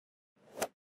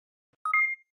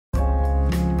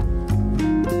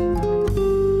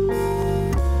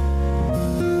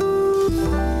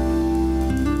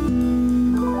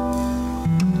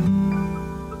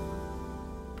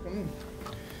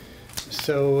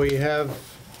we have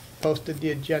posted the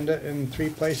agenda in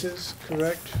 3 places,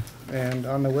 correct? And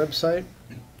on the website?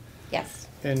 Yes.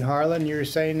 And Harlan, you're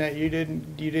saying that you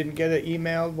didn't get an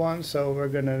emailed one, so we're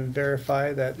gonna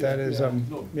verify that that is,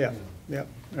 yeah,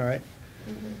 all right.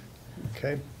 Mm-hmm.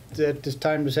 Okay. At this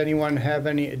time, does anyone have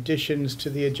any additions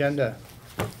to the agenda?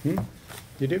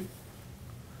 You do?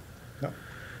 No.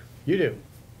 You do?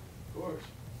 Of course.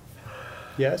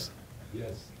 Yes?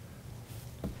 Yes.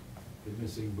 The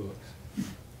missing books.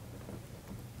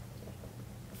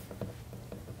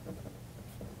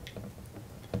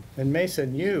 And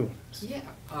Mason, you? Yeah,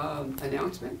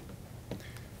 announcement.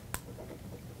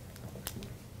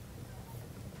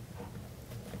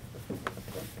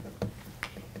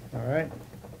 All right.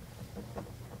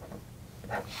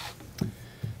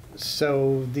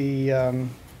 So before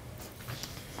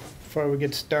we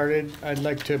get started, I'd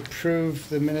like to approve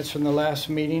the minutes from the last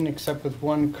meeting, except with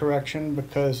one correction,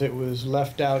 because it was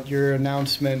left out your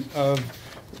announcement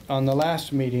on the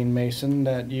last meeting, Mason,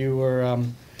 that you were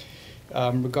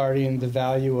regarding the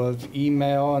value of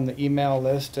email and the email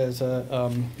list as a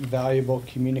valuable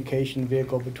communication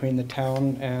vehicle between the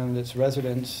town and its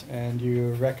residents, and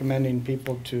you're recommending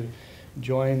people to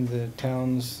join the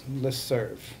town's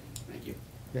listserv. Thank you.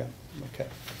 Yeah, okay.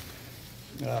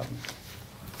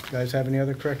 Guys have any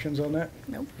other corrections on that?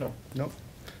 Nope. No. Nope.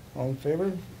 All in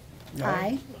favor? No?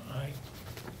 Aye. Aye.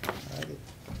 Aye.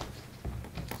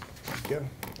 Thank you.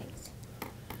 Thanks.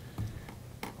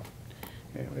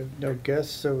 Okay, we have no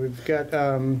guests, so we've got,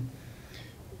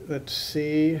 let's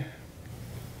see,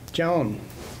 Joan,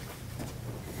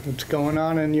 what's going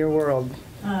on in your world,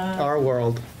 our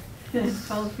world? It's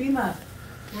called FEMA.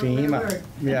 FEMA,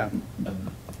 yeah.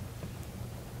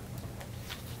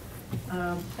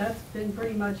 That's been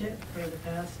pretty much it for the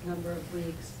past number of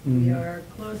weeks. Mhm. We are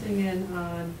closing in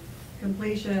on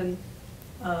completion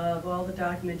of all the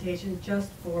documentation just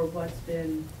for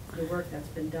the work that's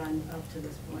been done up to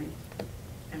this point.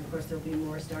 And of course, there'll be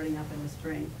more starting up in the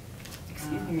spring.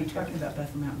 Excuse me, you're talking about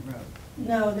Bethel Mountain Road?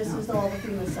 No, this is all the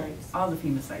FEMA sites. All the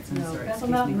FEMA sites, I'm No, sorry. Bethel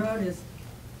excuse Mountain me. Road is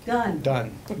done.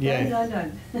 Done, yay.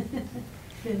 Done.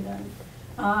 Been done.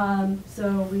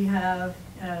 So we have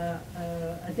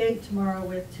a date tomorrow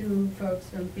with 2 folks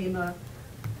from FEMA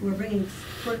who are bringing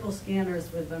portable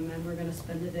scanners with them, and we're gonna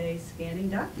spend a day scanning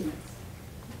documents.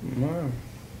 Wow.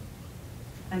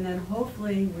 And then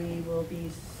hopefully we will be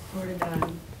sort of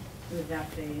done with that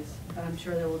phase. But I'm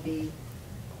sure there will be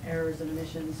errors and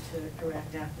omissions to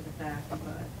correct after the fact, but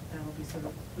that'll be sort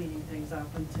of cleaning things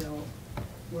up until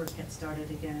work gets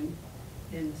started again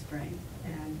in the spring.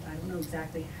 And I don't know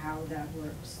exactly how that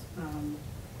works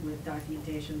with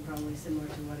documentation, probably similar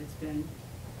to what it's been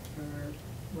for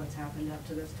what's happened up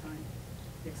to this time,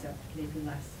 except maybe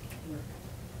less work.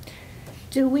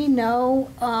 Do we know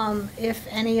if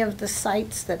any of the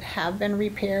sites that have been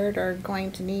repaired are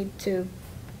going to need to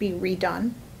be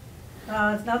redone?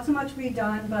 It's not so much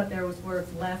redone, but there was work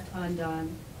left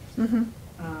undone. Mm-hmm.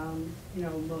 You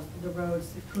know, most of the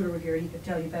roads, if Cooter were here, he could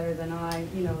tell you better than I,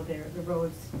 you know, the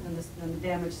roads and the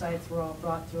damaged sites were all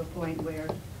brought to a point where,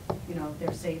 you know,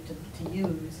 they're safe to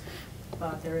use,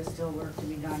 but there is still work to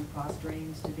be done, cross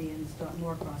drains to be installed,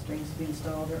 more cross drains to be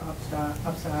installed or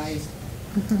upsized,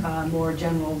 more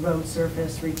general road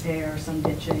surface repair, some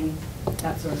ditching,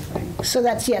 that sort of thing. So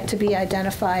that's yet to be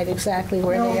identified exactly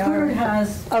where they are? Cooter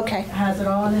has it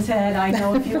all in his head. I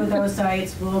know a few of those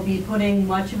sites. We'll be putting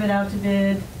much of it out to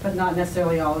bid, but not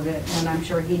necessarily all of it. And I'm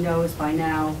sure he knows by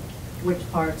now which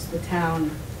parts the town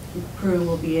crew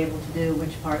will be able to do,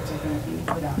 which parts are going to be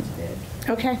put out to bid.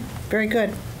 Okay, very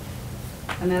good.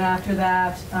 And then after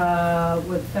that,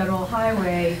 with Federal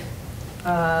Highway,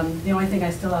 the only thing I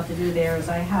still have to do there is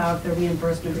I have the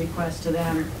reimbursement request to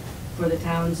them for the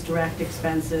town's direct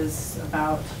expenses,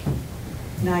 about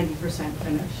 90%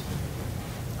 finished.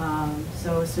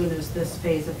 So as soon as this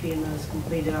phase of FEMA is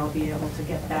completed, I'll be able to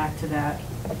get back to that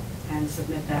and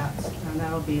submit that. And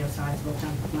that'll be a sizable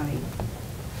chunk of money,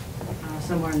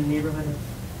 somewhere in the neighborhood of,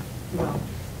 well,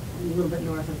 a little bit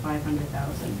north of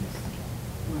 500,000.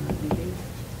 What I'm thinking.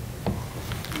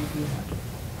 We'll do that.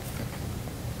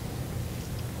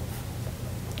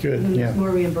 Good, And yeah. there's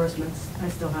more reimbursements I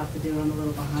still have to do. I'm a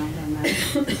little behind on that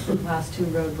last 2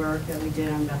 road work that we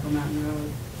did on Bethel Mountain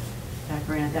Road. That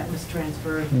grant, that was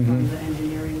transferred from the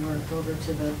engineering work over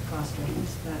to the cost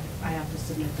drains. That I have to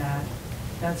submit that.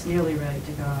 That's nearly ready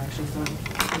to go, actually, so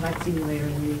I might see you later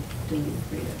in the week doing it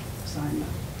for you to sign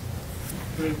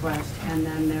the request. And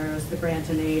then there's the grant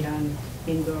and aid on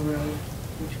Bingo Road,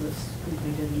 which was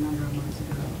completed a number of months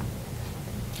ago.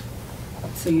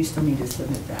 So you still need to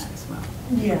submit that as well?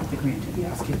 Yeah. The grant,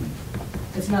 Yeah. excuse me.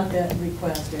 It's not that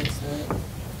request, it's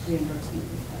the reimbursement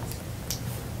request.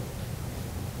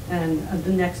 And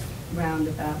the next round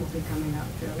of that will be coming up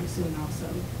fairly soon also.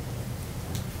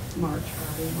 March,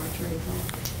 probably March or April.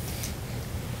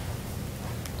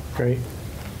 Great,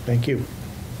 thank you.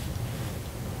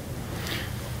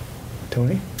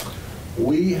 Tony?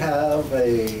 We have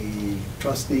a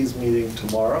trustees meeting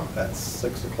tomorrow at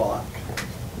 6 o'clock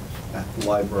at the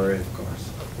library, of course.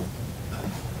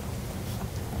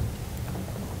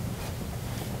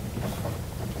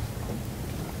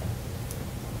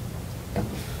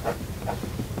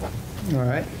 All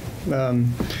right.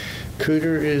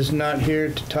 Cooter is not here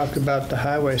to talk about the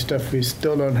highway stuff. We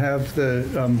still don't have the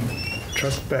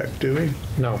truck back, do we?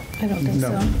 No. I don't think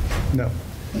No. so. No.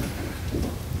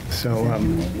 So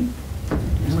Maybe?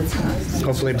 No, it's not.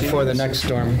 hopefully before the next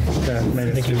storm.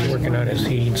 I think he was working on his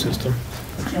heating system.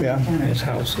 Yeah. His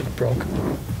house that broke.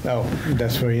 Oh,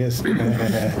 that's where he is?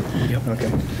 Yep. Okay.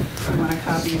 Want a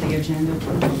copy of the agenda?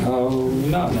 Oh,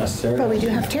 not necessarily. But we do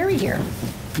have Terry here.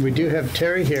 We do have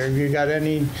Terry here. Have you got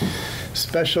any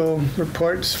special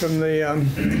reports from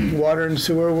the water and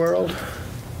sewer world?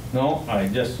 No, I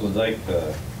just would like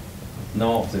to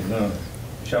know if they're gonna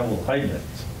shovel hydrants.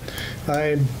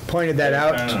 I pointed that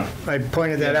out. I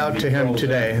pointed that out to him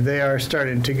today. frozen. They are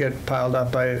starting to get piled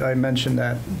up. I mentioned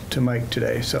that to Mike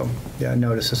today. So yeah, I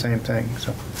noticed the same thing.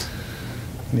 So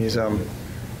he's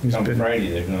Come been Friday,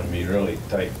 they're gonna be really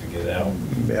tight to get out.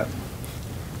 yeah.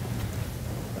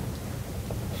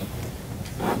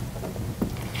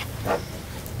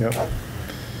 Yep.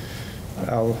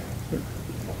 I'll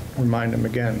remind him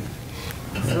again.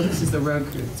 So this is the road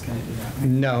crew that's gonna do that, right?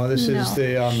 No, this is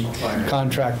No. the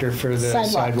contractor for the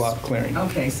Sidewalks. sidewalk clearing.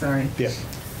 Okay, sorry. Yeah.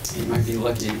 You might be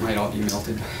lucky, it might all be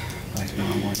melted by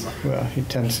tomorrow morning. Well, he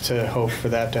tends to hope for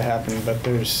that to happen, but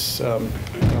there's, I don't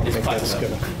It's think that's piled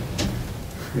gonna, up.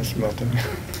 it's melting.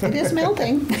 It is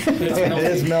melting. It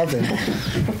is melting,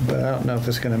 but I don't know if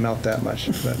it's gonna melt that much,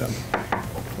 but,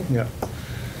 yeah.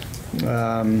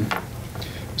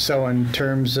 So in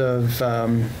terms of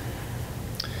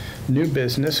new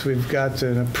business, we've got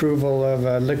an approval of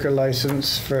a liquor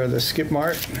license for the Skip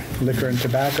Mart, liquor and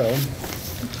tobacco.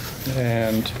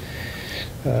 And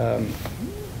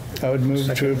I would move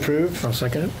to Second. approve. I'll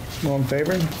second it. All in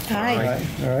favor? Aye. All right.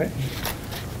 All right.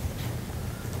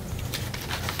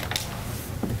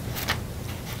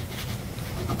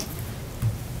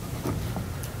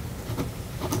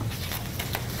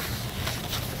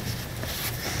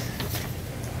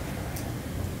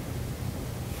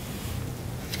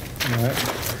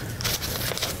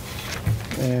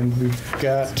 And we've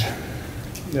got,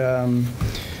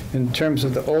 in terms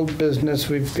of the old business,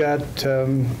 we've got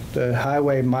the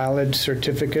highway mileage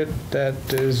certificate that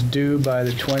is due by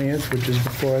the 20th, which is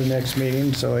before the next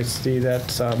meeting. So I see that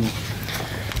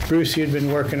Bruce, you'd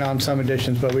been working on some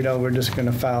additions, but we're just going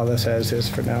to file this as is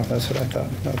for now. That's what I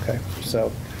thought. Okay.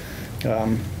 So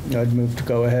I'd move to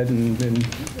go ahead and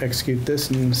execute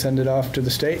this and send it off to the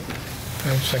state.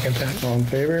 I'll second that. All in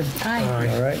favor? Aye. Aye.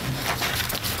 All right.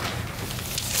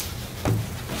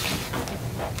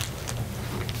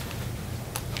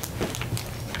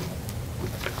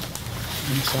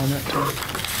 And sign that too.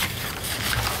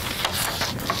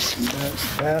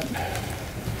 That's that.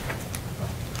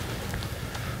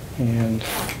 And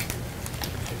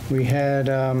we had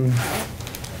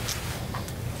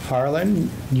Harlan,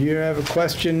 do you have a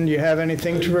question? Do you have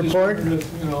anything to report? You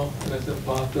know, as it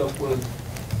popped up with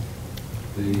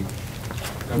the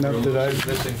Not that I've-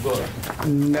 missing book.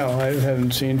 No, I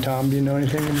haven't seen. Tom, do you know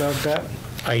anything about that?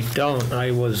 I don't. I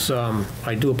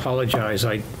do apologize.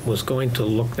 I was going to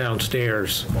look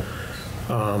downstairs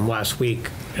last week,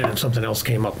 and something else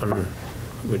came up and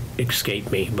it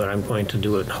escaped me, but I'm going to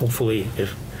do it hopefully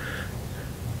if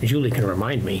Julie can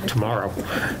remind me tomorrow.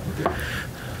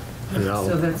 And So I'll,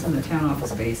 that's in the town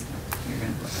office basement. You're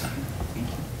gonna look at it. Thank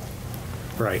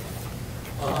you. right.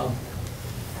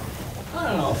 I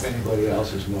don't know if anybody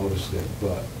else has noticed it,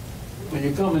 but when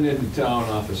you're coming into town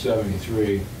off of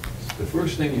 73, the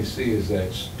first thing you see is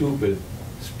that stupid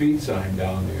speed sign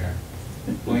down there,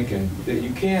 blinking, that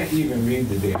you can't even read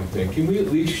the damn thing. Can we at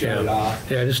least shut it off?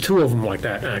 Yeah, there's two of them like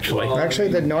that, actually. Well, Actually,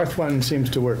 the north one seems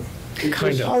to work. It's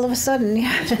Kind just- of. All of a sudden,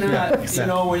 yeah. It's not, you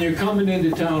know, when you're coming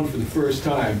into town for the first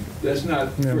time, that's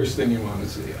not the Yeah. first thing you want to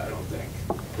see, I don't think,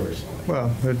 personally.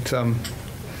 Well, it's, I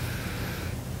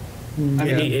mean,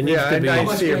 It needs yeah, to be- how I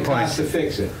much see your it point. cost to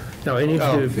fix it? No, it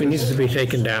needs to be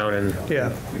taken down and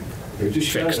Yeah, Or just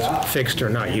shut it off. fixed or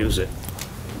not use it.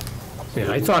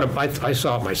 Yeah, I saw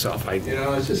it myself. You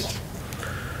know, it's just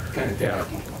kind of Yeah.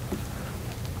 tacky.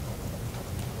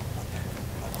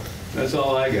 That's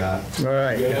all I got. all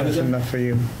right, You got that's anything? enough for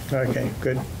you. Okay,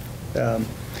 good.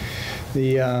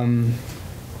 The,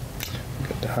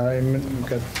 got the we've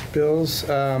got bills.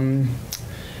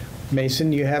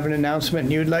 Mason, you have an announcement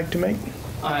you'd like to make?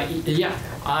 Yeah.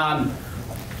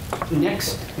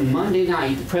 Next Monday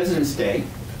night, President's Day,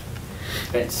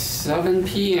 at 7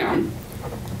 p.m.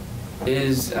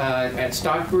 is at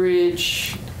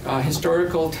Stockbridge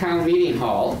Historical Town Meeting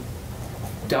Hall.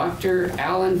 Dr.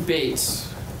 Alan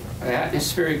Bates,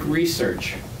 Atmospheric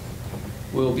Research,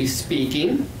 will be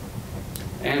speaking.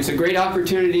 And it's a great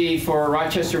opportunity for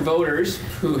Rochester voters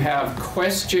who have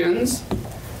questions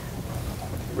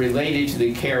related to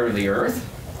the care of the earth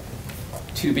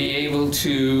to be able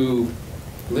to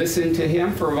listen to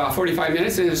him for about 45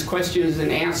 minutes and his questions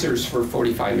and answers for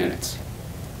 45 minutes.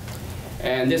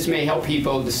 And this may help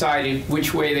people decide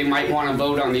which way they might want to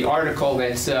vote on the article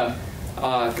that's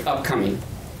upcoming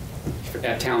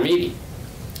at town meeting.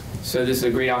 So this is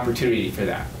a great opportunity for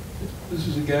that. This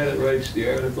is the guy that writes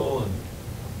the article, and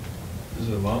is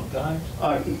it Mount Times?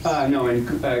 No, in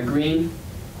Green,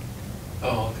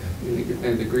 Oh, okay.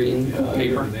 in the Green Yeah,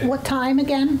 paper. What time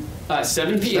again?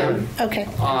 7 p.m. Okay.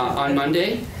 On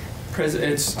Monday.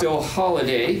 It's still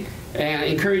holiday. And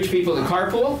encourage people to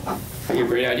carpool. I think a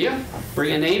great idea.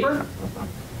 Bring a neighbor.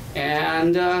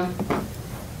 And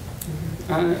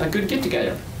a good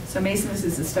get-together. So Mason, this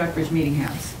is the Stockbridge Meeting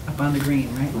House up on the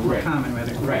green, right? Right. Common,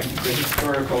 rather. Right. The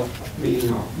historical meeting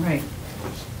hall. Right.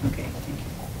 Okay, thank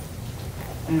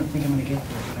you. I don't think I'm going to get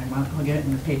there, but I'll get it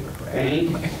in the paper.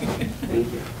 Thank you.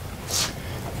 Thank you.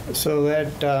 So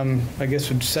that, I guess,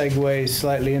 would segue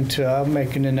slightly into, I'll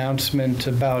make an announcement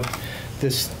about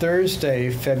this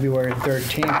Thursday, February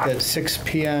 13th at 6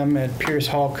 p.m. at Pierce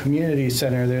Hall Community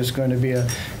Center. There's going to be a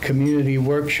community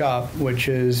workshop which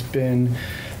has been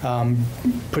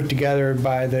put together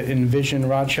by the Envision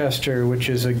Rochester, which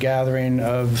is a gathering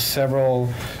of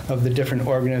several of the different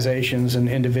organizations and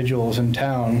individuals in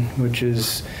town, which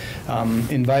is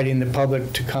inviting the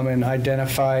public to come and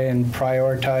identify and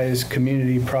prioritize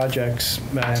community projects.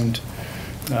 And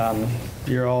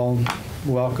you're all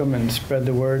welcome, and spread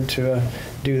the word to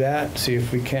do that. See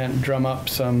if we can't drum up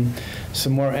some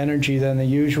more energy than the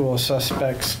usual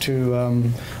suspects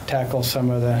to tackle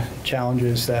some of the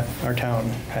challenges that our town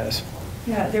has.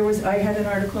 Yeah, I had an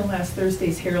article in last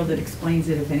Thursday's Herald that explains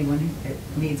it if anyone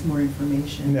needs more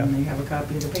information. Yeah. And they have a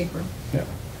copy of the paper. Yeah.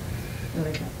 That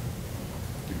I got.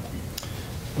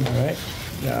 All right.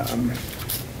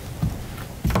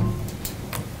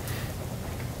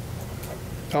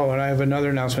 Oh, and I have another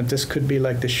announcement. This could be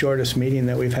like the shortest meeting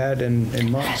that we've had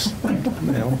in months. You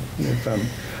know,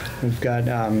 we've got,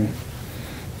 I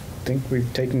think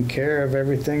we've taken care of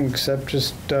everything except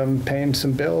just paying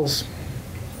some bills.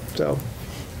 So,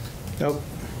 nope.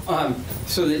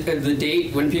 So the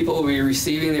date when people will be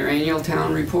receiving their annual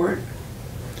town report?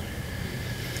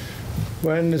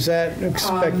 When is that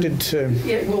expected to?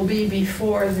 It will be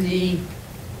before the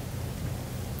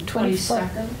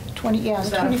 22nd. Yeah, Is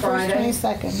the that a 21st, Friday?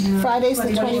 22nd. Friday's the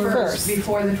 21st.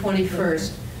 Before the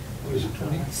 21st. What is it,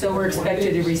 20? So we're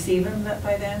expected to receive them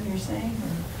by then, you're saying?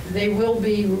 They will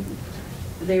be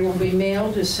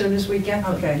mailed as soon as we get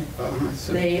them. Okay.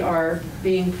 So- They are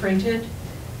being printed,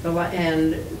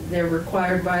 and they're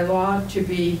required by law to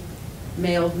be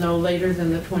mailed no later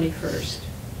than the 21st.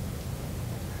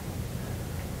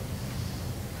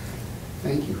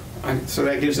 Thank you. So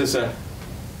that gives us a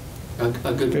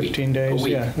good week. 15 days, A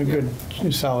week. yeah, a good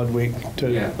solid week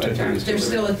Yeah, by the time it's They're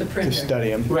still at the to printer. study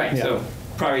them. Right, Yeah. so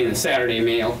probably in the Saturday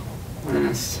mail, I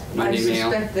Monday mail.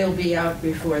 suspect they'll be out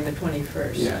before the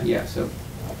 21st. Yeah, so,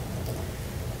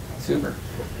 super.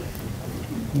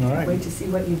 All right. Wait to see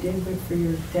what you did for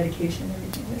your dedication and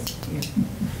everything this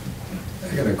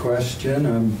year. I got a question.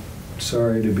 I'm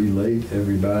sorry to be late,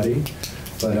 everybody,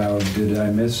 but did I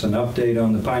miss an update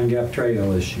on the Pine Gap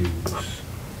Trail issues?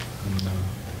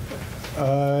 Do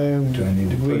I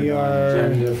need to put We it on the are,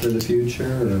 agenda for the future,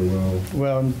 or will?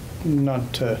 well,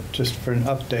 not just for an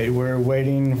update. We're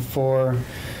waiting for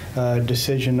a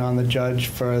decision on the judge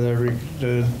for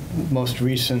the most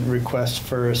recent request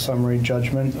for a summary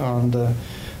judgment on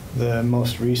the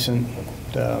most recent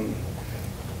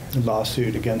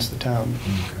lawsuit against the town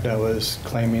that was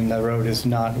claiming the road is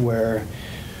not where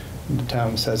the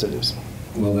town says it is.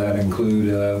 Will that include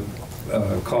a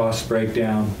cost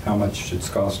breakdown, how much it's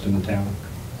costing the town?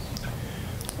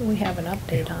 We have an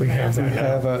update on We that. have We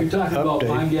have a You're talking about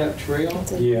Pine update. Gap Trail?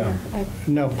 Yeah.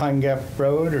 No, Pine Gap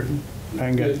Road or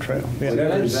Pine Gap Trail? Yeah.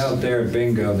 Whatever's out there at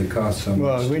bingo that costs so much.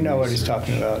 Well, we to know what he's research.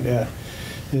 talking about, yeah.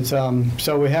 It's,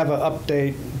 so we have an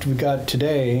update we got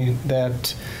today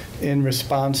that in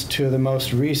response to the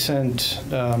most recent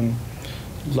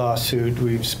lawsuit,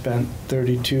 we've spent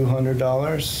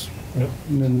 $3,200 Yep.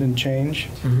 and change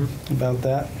about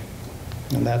that.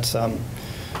 And that's on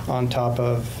top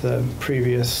of the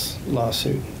previous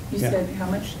lawsuit. You said how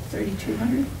much?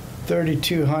 3,200?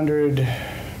 3,200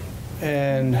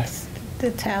 and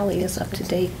The tally is up to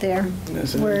date there.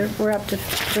 Is it? We're up to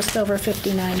just over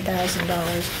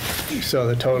 $59,000. so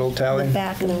the total tally? The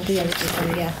back of the other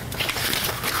one, yeah.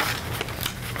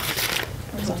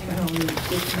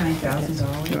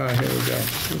 $59,000. Here we go.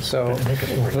 So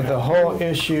the whole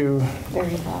issue,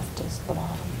 Very left is the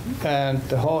bottom. and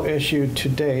the whole issue to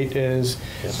date is,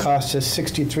 cost us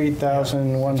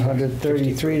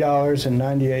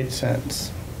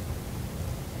 $63,133.98.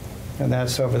 And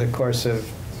that's over the course of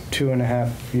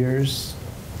 2.5 years,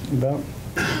 about?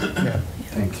 Yeah,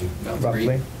 Thank you.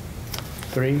 roughly.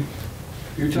 3?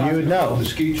 You're You talking would know. about the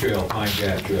ski trail, Pine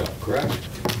Gap Trail, correct?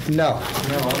 No.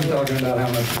 No, I'm talking about how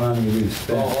much money we've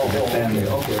spent to defend it.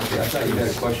 Okay. I thought you had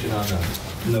a question on that.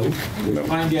 Nope. There's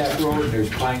Pine Gap Road and there's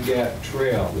Pine Gap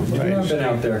Trail. I've been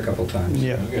out there a couple times.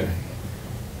 Yeah. Okay.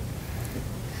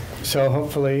 So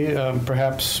hopefully,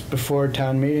 perhaps before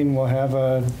town meeting, we'll have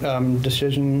a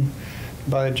decision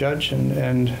by the judge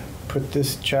and put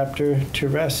this chapter to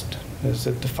rest. Is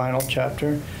it the final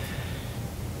chapter?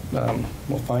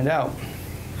 We'll find out.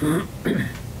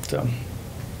 So,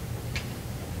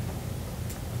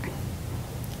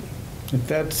 if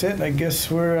that's it, I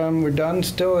guess we're done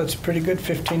still. It's a pretty good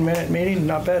 15-minute meeting,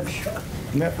 not bad.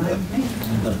 Yep. Yep.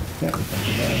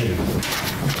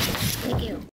 Thank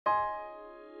you.